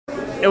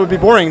it would be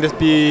boring to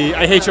be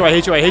I hate you, I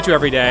hate you, I hate you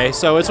every day.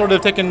 So it's sort of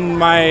taken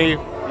my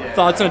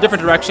thoughts in a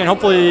different direction,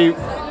 hopefully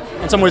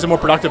in some ways a more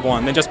productive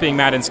one than just being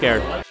mad and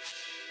scared.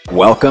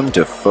 Welcome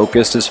to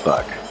Focused as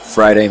Fuck,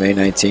 Friday, May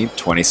 19th,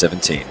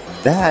 2017.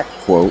 That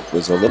quote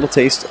was a little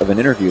taste of an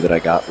interview that I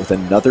got with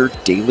another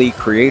daily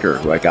creator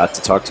who I got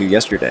to talk to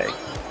yesterday.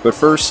 But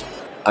first,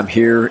 I'm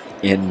here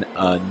in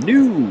a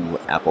new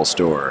Apple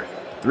store,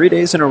 3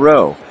 days in a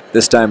row.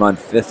 This time on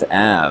Fifth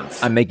Ave.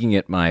 I'm making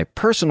it my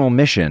personal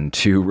mission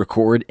to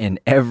record in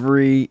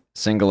every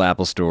single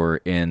Apple store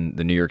in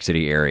the New York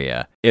City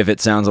area. If it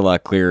sounds a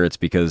lot clearer, it's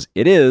because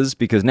it is,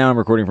 because now I'm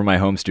recording from my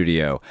home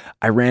studio.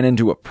 I ran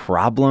into a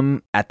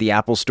problem at the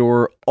Apple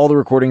store. All the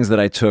recordings that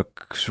I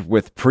took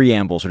with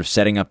preamble, sort of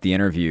setting up the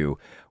interview,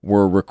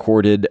 were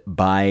recorded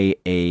by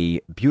a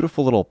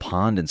beautiful little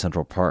pond in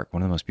Central Park,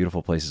 one of the most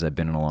beautiful places I've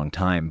been in a long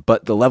time.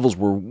 But the levels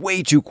were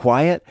way too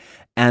quiet,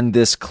 and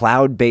this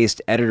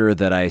cloud-based editor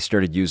that I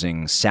started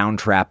using,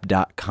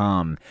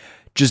 Soundtrap.com,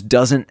 just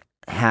doesn't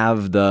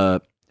have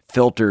the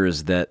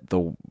filters that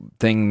the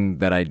thing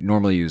that I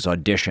normally use,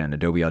 Audition,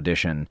 Adobe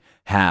Audition,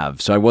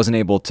 have. So I wasn't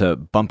able to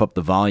bump up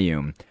the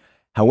volume.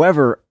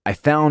 However, I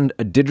found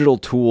a digital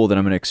tool that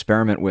I'm going to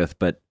experiment with,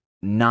 but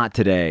not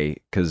today,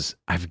 because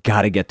I've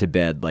got to get to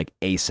bed like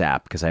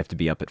ASAP, because I have to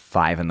be up at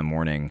 5 in the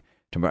morning,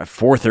 tomorrow,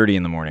 4:30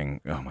 in the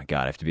morning. Oh my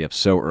God, I have to be up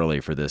so early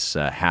for this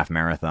half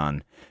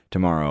marathon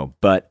tomorrow.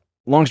 But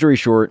long story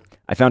short,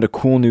 I found a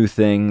cool new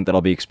thing that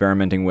I'll be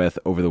experimenting with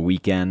over the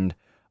weekend,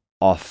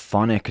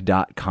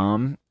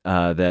 Auphonic.com,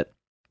 that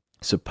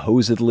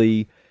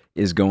supposedly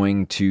is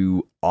going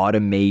to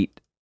automate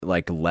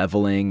like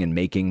leveling and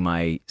making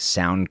my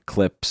sound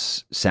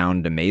clips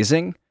sound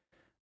amazing.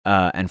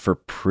 And for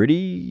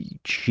pretty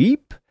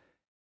cheap.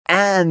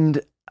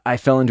 And I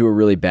fell into a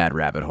really bad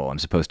rabbit hole. I'm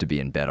supposed to be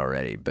in bed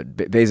already, but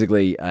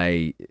basically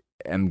I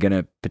am going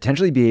to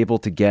potentially be able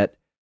to get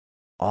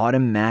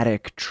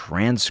automatic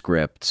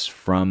transcripts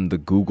from the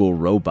Google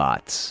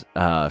robots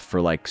for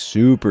like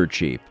super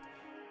cheap.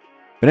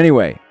 But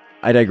anyway,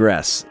 I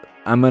digress.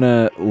 I'm going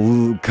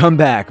to come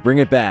back, bring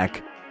it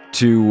back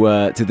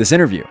to this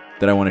interview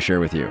that I want to share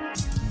with you.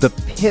 The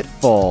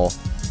pitfall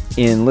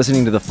in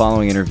listening to the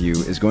following interview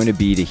is going to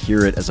be to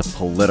hear it as a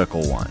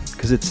political one,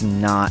 because it's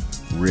not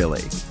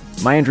really.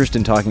 My interest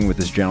in talking with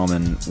this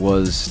gentleman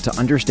was to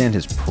understand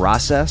his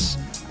process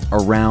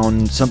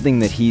around something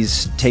that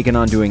he's taken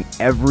on doing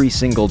every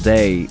single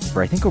day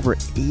for I think over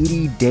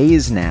 80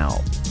 days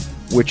now,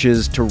 which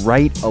is to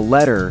write a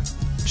letter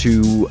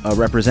to a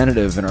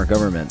representative in our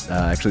government,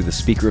 actually the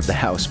Speaker of the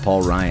House,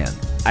 Paul Ryan.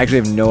 I actually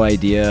have no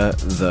idea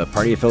the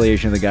party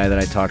affiliation of the guy that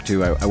I talked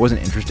to. I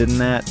wasn't interested in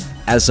that.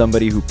 As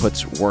somebody who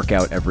puts work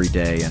out every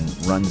day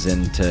and runs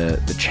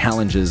into the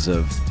challenges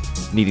of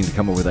needing to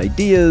come up with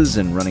ideas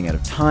and running out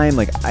of time,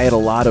 like I had a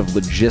lot of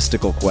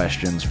logistical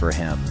questions for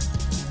him,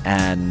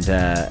 and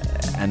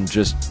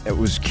just I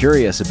was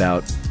curious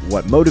about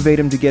what motivated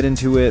him to get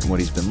into it, and what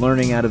he's been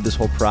learning out of this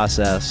whole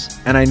process.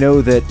 And I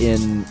know that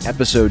in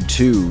episode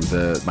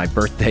 2, my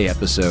birthday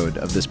episode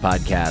of this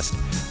podcast,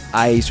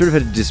 I sort of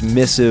had a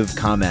dismissive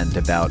comment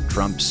about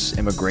Trump's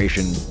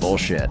immigration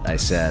bullshit, I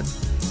said.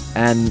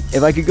 And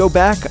if I could go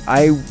back,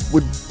 I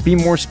would be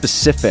more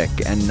specific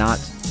and not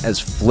as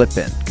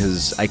flippant,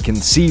 because I can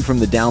see from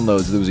the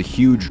downloads there was a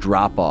huge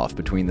drop-off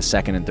between the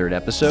second and third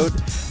episode,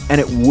 and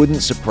it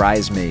wouldn't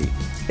surprise me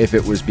if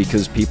it was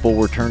because people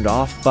were turned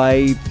off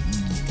by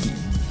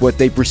what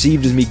they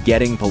perceived as me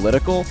getting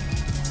political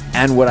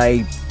and what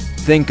I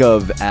think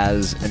of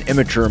as an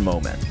immature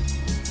moment.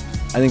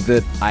 I think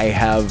that I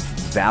have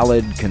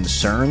valid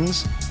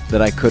concerns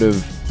that I could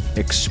have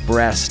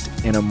expressed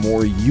in a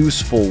more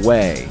useful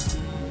way.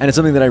 And it's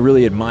something that I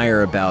really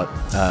admire about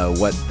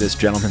what this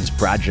gentleman's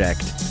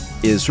project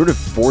is sort of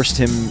forced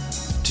him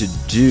to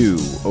do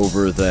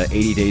over the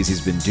 80 days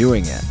he's been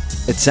doing it.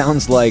 It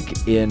sounds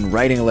like in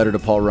writing a letter to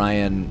Paul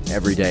Ryan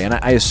every day, and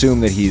I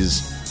assume that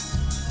he's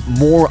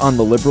more on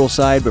the liberal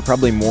side, but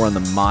probably more on the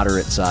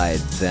moderate side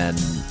than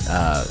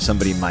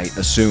somebody might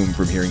assume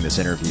from hearing this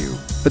interview.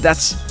 But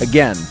that's,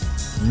 again,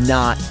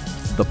 not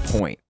the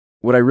point.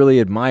 What I really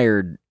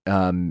admired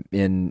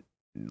in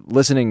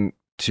listening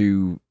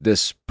to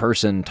this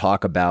person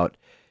talk about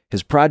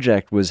his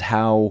project was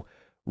how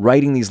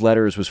writing these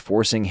letters was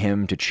forcing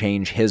him to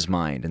change his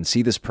mind and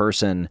see this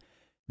person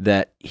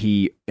that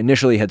he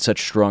initially had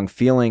such strong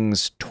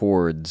feelings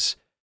towards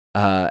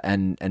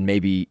and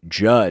maybe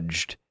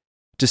judged,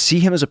 to see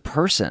him as a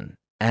person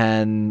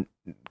and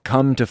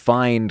come to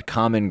find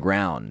common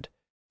ground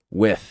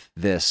with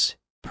this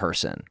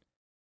person.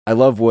 I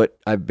love what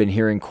I've been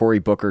hearing Cory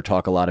Booker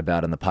talk a lot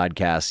about in the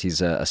podcast. He's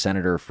a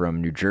senator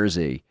from New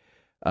Jersey,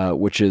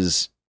 which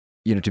is,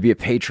 to be a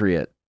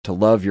patriot, to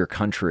love your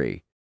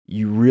country.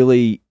 You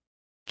really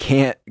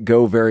can't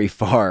go very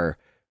far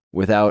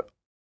without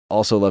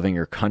also loving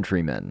your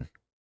countrymen.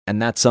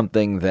 And that's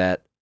something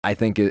that I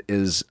think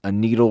is a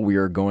needle we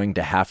are going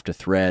to have to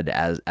thread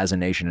as a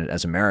nation,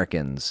 as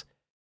Americans,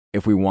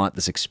 if we want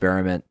this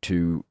experiment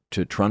to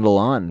trundle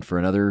on for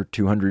another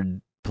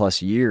 200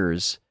 plus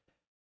years.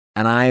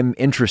 And I'm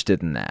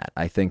interested in that.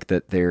 I think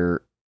that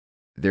there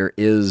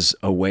is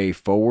a way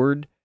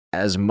forward,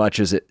 as much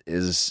as it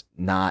is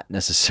not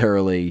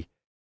necessarily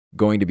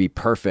going to be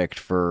perfect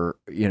for,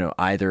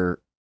 either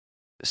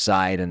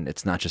side. And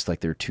it's not just like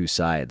there are two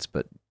sides,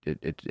 but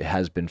it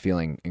has been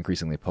feeling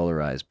increasingly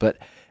polarized. But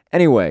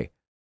anyway,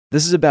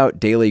 this is about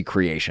daily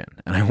creation.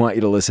 And I want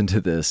you to listen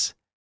to this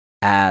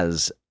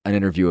as an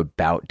interview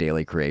about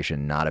daily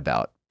creation, not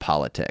about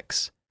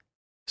politics.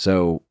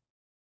 So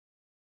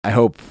I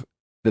hope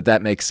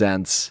that makes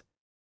sense.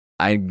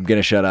 I'm going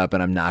to shut up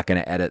and I'm not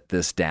going to edit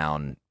this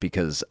down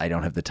because I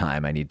don't have the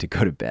time. I need to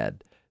go to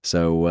bed.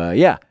 So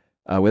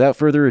without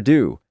further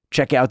ado,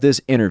 check out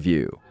this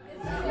interview.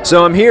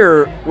 So I'm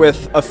here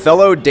with a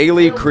fellow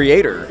daily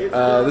creator.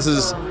 This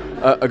is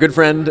a good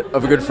friend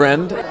of a good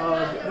friend.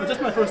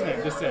 Just my first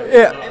name, just Sam.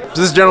 Yeah.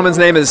 So this gentleman's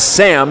name is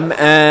Sam,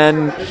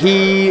 and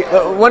he.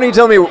 Why don't you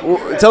tell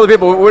the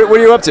people what are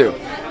you up to?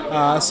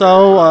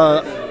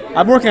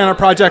 I'm working on a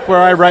project where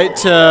I write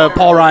to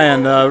Paul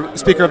Ryan, the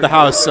Speaker of the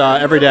House,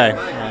 every day.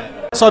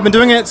 So I've been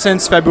doing it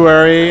since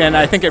February, and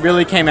I think it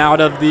really came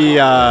out of the.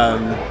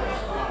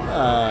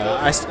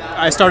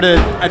 I started,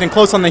 I think,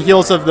 close on the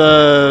heels of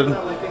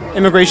the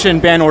immigration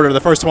ban order,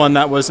 the first one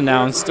that was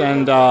announced,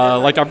 and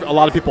like a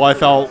lot of people, I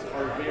felt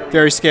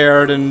very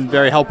scared and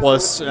very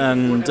helpless,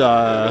 and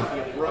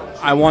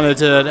I wanted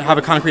to have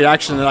a concrete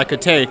action that I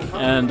could take,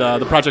 and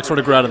the project sort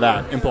of grew out of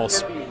that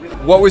impulse.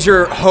 What was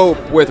your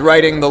hope with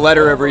writing the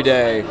letter every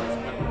day?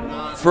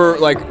 For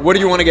what do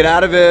you want to get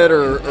out of it,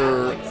 or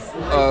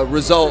a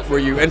result were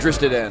you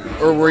interested in,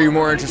 or were you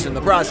more interested in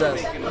the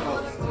process?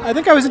 I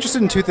think I was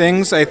interested in two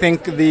things. I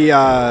think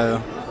the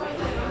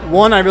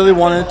one, I really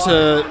wanted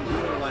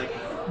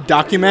to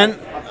document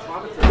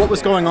what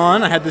was going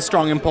on. I had this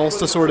strong impulse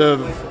to sort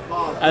of,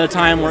 at a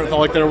time where it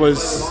felt like there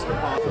was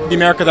the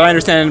America that I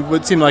understand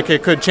would seem like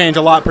it could change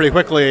a lot pretty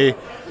quickly,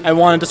 I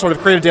wanted to sort of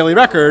create a daily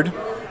record.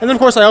 And then, of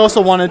course, I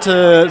also wanted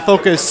to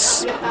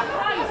focus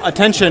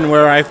attention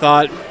where I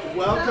thought,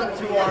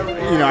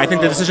 I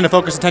think the decision to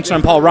focus attention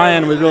on Paul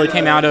Ryan really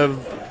came out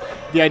of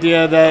the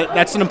idea that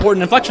that's an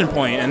important inflection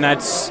point, and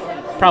that's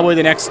probably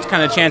the next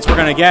kind of chance we're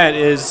going to get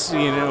is,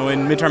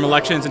 in midterm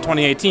elections in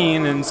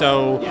 2018. And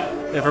so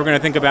if we're going to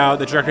think about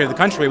the trajectory of the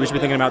country, we should be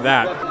thinking about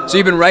that. So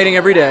you've been writing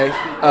every day.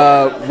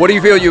 What do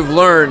you feel you've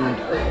learned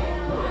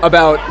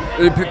about,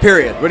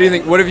 period? What do you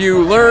think? What have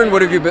you learned?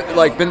 What have you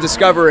been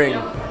discovering?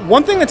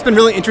 One thing that's been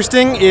really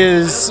interesting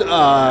is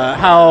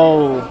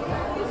how,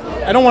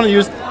 I don't want to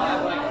use,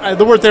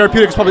 the word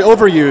therapeutic is probably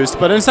overused,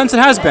 but in a sense it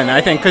has been,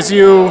 I think, because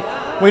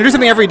when you do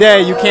something every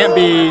day, you can't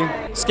be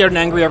scared and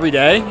angry every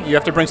day. You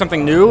have to bring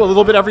something new a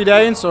little bit every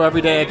day, and so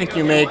every day I think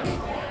you make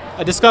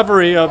a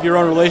discovery of your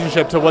own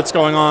relationship to what's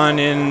going on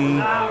in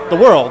the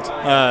world.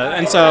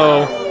 And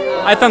so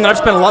I found that I've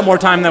spent a lot more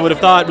time than I would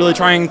have thought really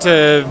trying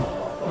to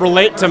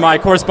relate to my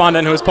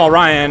correspondent, who is Paul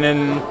Ryan,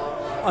 and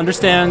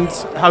understand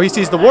how he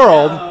sees the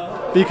world,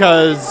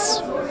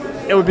 because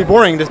it would be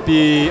boring to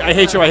be, I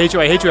hate you, I hate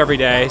you, I hate you every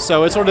day.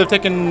 So it's sort of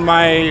taken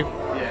my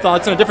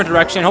thoughts in a different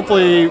direction,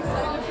 hopefully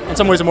in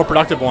some ways a more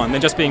productive one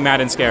than just being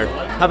mad and scared.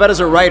 How about as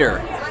a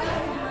writer?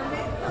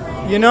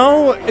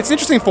 It's an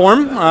interesting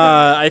form.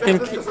 I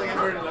think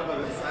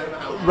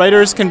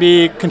writers can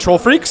be control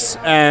freaks,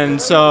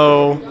 and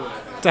so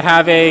to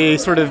have a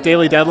sort of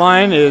daily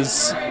deadline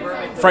is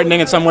frightening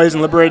in some ways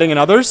and liberating in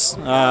others.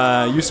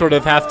 You sort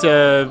of have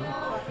to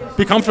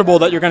be comfortable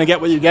that you're going to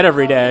get what you get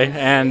every day,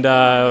 and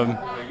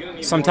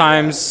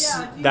sometimes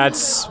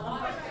that's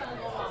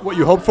what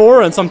you hope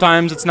for, and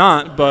sometimes it's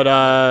not, but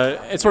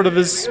it sort of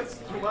is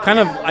kind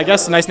of, I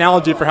guess, a nice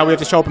analogy for how we have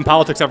to show up in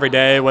politics every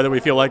day, whether we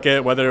feel like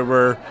it, whether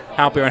we're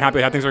happy or unhappy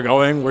with how things are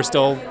going. We're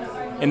still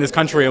in this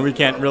country, and we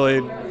can't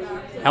really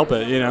help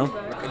it,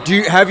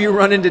 Have you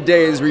run into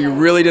days where you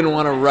really didn't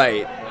want to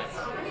write,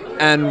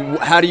 and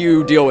how do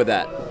you deal with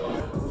that?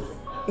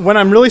 When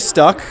I'm really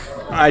stuck,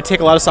 I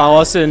take a lot of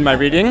solace in my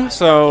reading,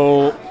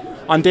 so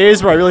on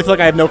days where I really feel like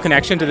I have no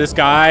connection to this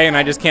guy and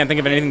I just can't think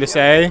of anything to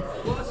say,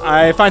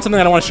 I find something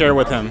that I want to share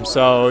with him.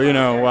 So,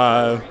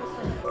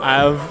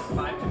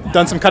 I've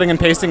done some cutting and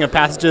pasting of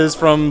passages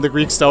from the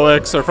Greek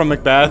Stoics or from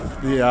Macbeth,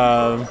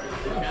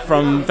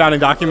 from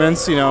founding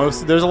documents. So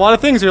there's a lot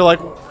of things you're like,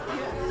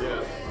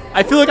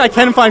 I feel like I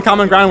can find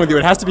common ground with you.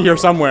 It has to be here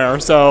somewhere.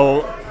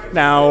 So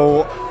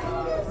now,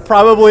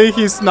 probably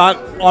he's not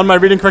on my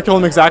reading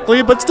curriculum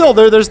exactly, but still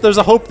there's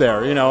a hope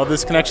there, of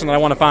this connection that I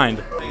want to find.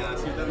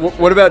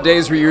 What about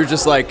days where you're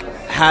just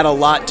had a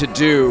lot to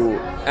do,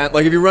 and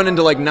if you run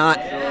into not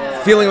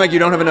feeling like you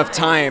don't have enough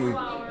time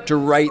to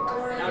write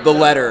the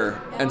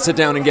letter and sit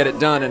down and get it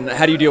done, and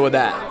how do you deal with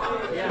that?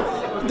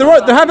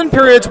 There have been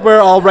periods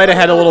where I'll write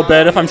ahead a little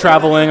bit if I'm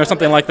traveling or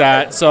something like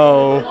that.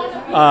 So,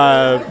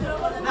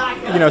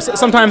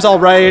 sometimes I'll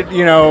write,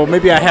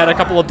 maybe I had a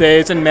couple of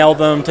days and mail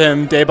them to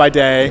him day by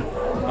day.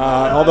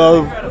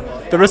 Although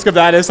the risk of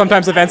that is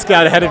sometimes events get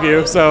out ahead of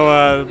you.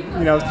 So,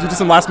 you do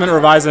some last minute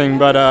revising.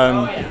 But,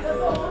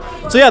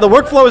 so yeah, the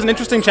workflow is an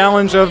interesting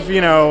challenge of,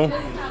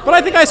 but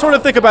I think I sort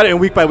of think about it in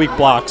week by week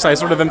blocks. I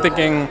sort of am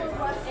thinking,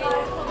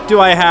 do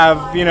I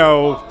have,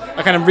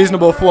 a kind of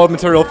reasonable flow of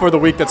material for the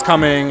week that's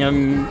coming,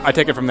 and I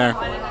take it from there.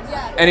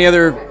 Any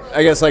other,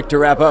 I guess, like to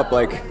wrap up,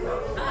 like,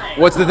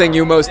 what's the thing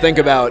you most think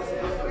about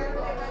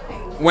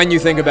when you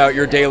think about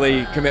your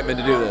daily commitment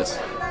to do this?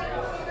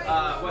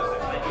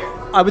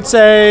 I would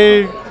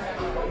say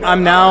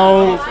I'm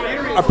now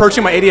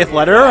approaching my 80th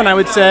letter, and I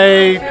would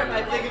say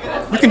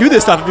you can do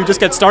this stuff if you just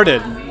get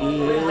started.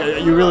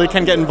 You really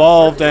can get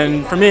involved,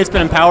 and for me it's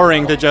been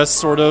empowering to just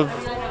sort of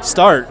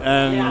start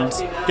and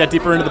get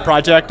deeper into the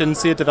project and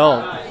see it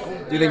develop.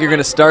 Do you think you're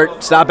going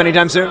to stop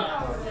anytime soon?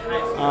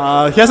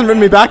 He hasn't written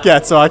me back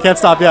yet, so I can't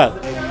stop yet.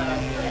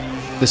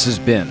 This has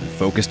been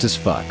Focused as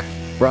Fuck,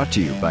 brought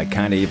to you by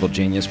Kinda Evil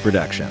Genius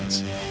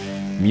Productions.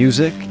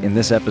 Music in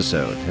this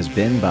episode has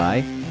been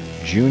by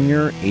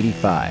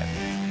Junior85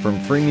 from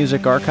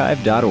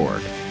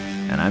freemusicarchive.org,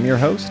 and I'm your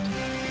host,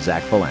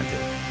 Zach Valenti.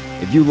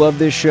 If you love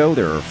this show,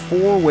 there are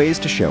 4 ways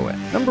to show it.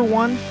 Number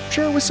 1,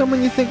 share it with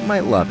someone you think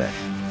might love it.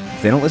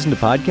 If they don't listen to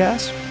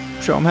podcasts,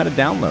 show them how to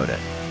download it.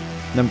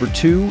 Number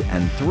 2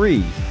 and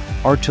 3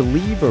 are to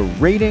leave a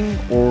rating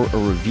or a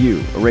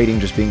review. A rating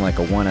just being like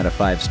a 1 out of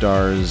 5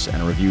 stars,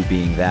 and a review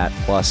being that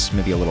plus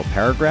maybe a little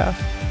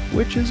paragraph,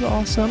 which is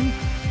awesome,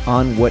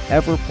 on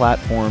whatever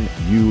platform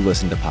you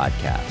listen to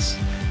podcasts.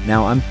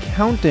 Now, I'm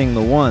counting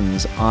the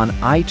ones on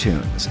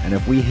iTunes, and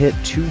if we hit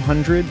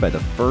 200 by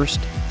the first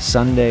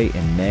Sunday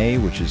in May,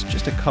 which is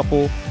just a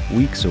couple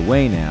weeks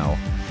away now,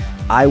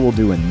 I will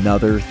do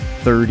another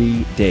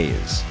 30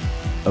 days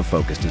of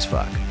Focused as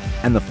Fuck.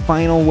 And the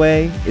final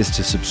way is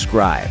to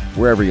subscribe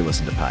wherever you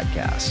listen to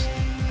podcasts.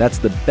 That's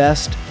the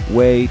best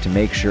way to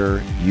make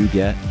sure you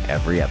get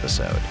every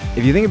episode.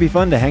 If you think it'd be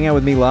fun to hang out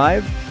with me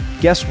live,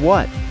 guess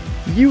what?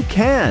 You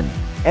can!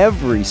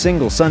 Every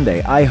single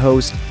Sunday, I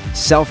host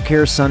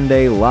Self-Care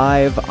Sunday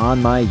live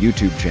on my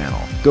YouTube channel.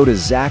 Go to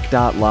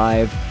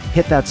zach.live,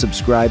 hit that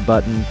subscribe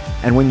button,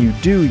 and when you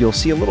do, you'll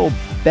see a little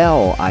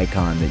bell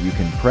icon that you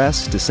can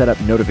press to set up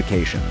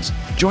notifications.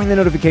 Join the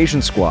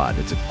notification squad.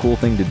 It's a cool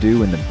thing to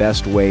do and the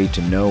best way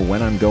to know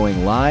when I'm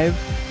going live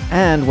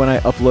and when I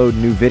upload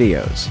new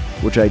videos,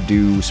 which I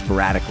do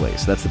sporadically,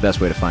 so that's the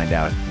best way to find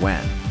out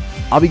when.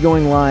 I'll be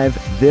going live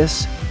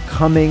this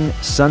coming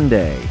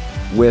Sunday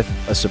with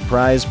a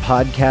surprise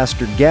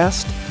podcaster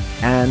guest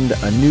and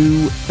a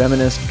new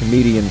feminist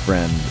comedian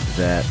friend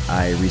that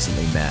I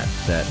recently met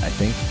that I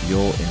think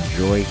you'll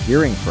enjoy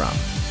hearing from.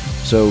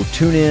 So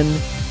tune in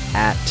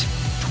at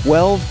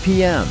 12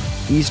 p.m.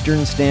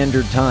 Eastern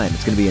Standard Time.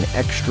 It's going to be an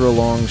extra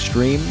long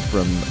stream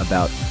from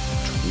about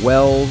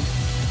 12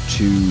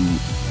 to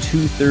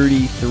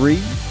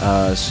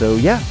 2:33. So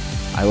yeah,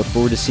 I look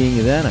forward to seeing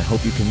you then. I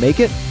hope you can make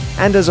it.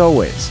 And as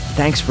always,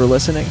 thanks for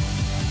listening,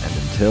 and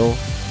until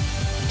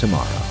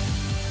tomorrow.